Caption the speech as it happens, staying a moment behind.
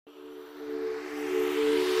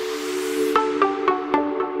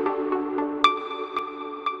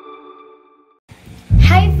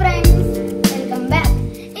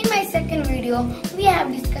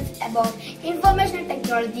have discussed about information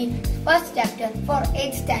technology first chapter for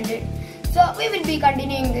 8th standard. So we will be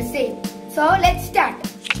continuing the same. So let's start.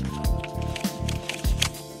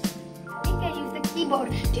 We can use the keyboard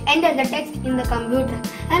to enter the text in the computer,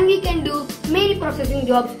 and we can do many processing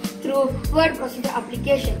jobs through word processor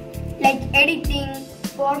application like editing,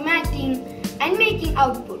 formatting and making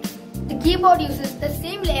outputs. The keyboard uses the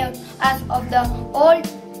same layout as of the old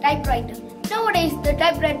typewriter. Nowadays, the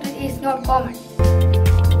typewriter is not common.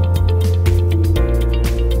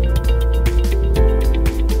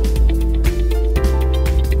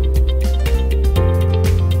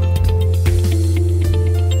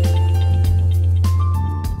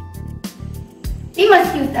 We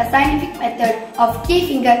must use the scientific method of key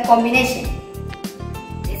finger combination.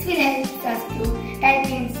 This will help us to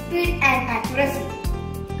type in speed and accuracy.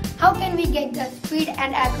 How can we get the speed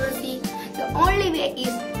and accuracy? The only way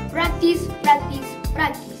is practice, practice,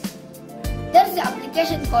 practice. There is an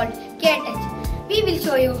application called Kottoor. We will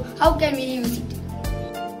show you how can we use it.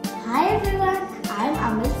 Hi everyone, I am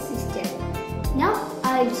Amal's sister. Now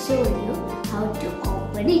I will show you how to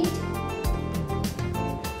open it.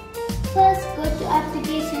 First go to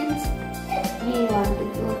applications. Next we want to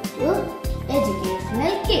go to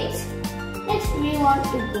educational kits. Next we want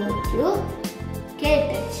to go to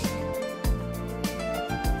Kottoor.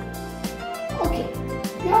 Okay,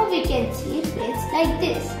 now we can see it's like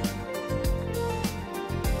this.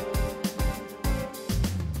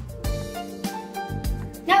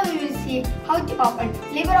 Now we will see how to open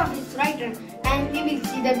LibreOffice Writer and we will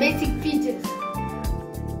see the basic features.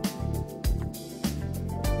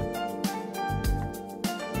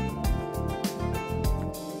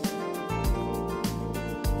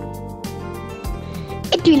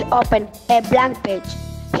 It will open a blank page.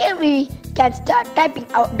 Here we can start typing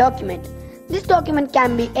our document. This document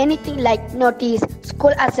can be anything like notice,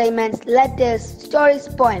 school assignments, letters, stories,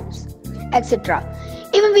 poems, etc.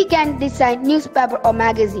 Even we can design newspaper or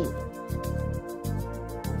magazine.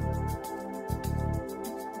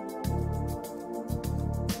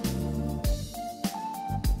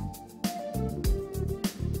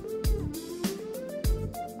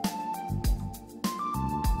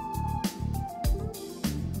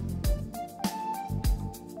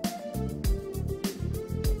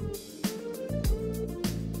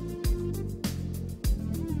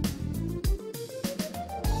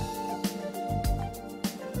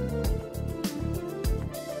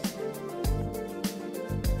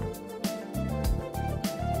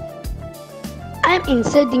 I am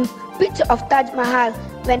inserting picture of Taj Mahal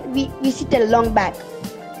when we visit along back.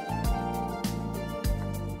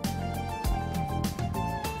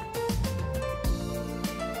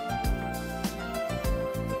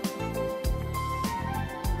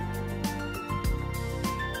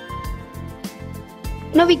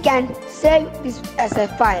 Now we can save this as a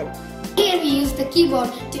file. Here we use the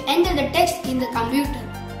keyboard to enter the text in the computer.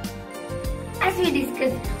 As we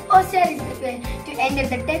discussed, OCR is the way to enter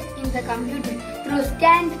the text in the computer through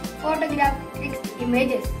scanned photograph text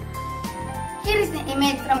images. Here is the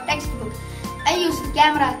image from textbook. I use the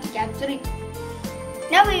camera to capture it.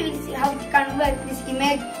 Now we will see how to convert this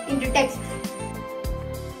image into text.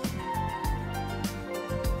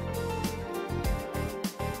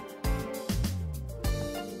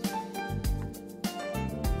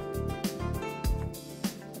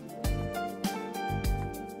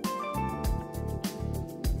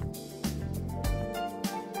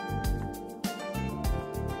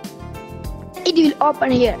 It will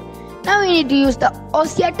open here. Now we need to use the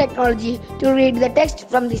OCR technology to read the text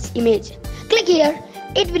from this image. Click here.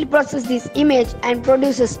 It will process this image and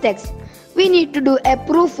produces text. We need to do a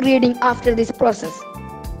proofreading after this process.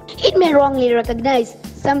 It may wrongly recognize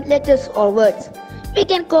some letters or words. We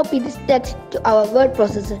can copy this text to our word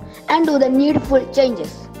processor and do the needful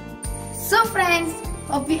changes. So friends,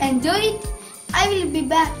 hope you enjoy it. I will be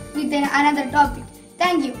back with another topic.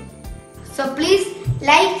 Thank you. So please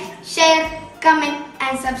like, share, comment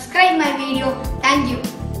and subscribe my video. Thank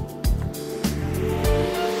you.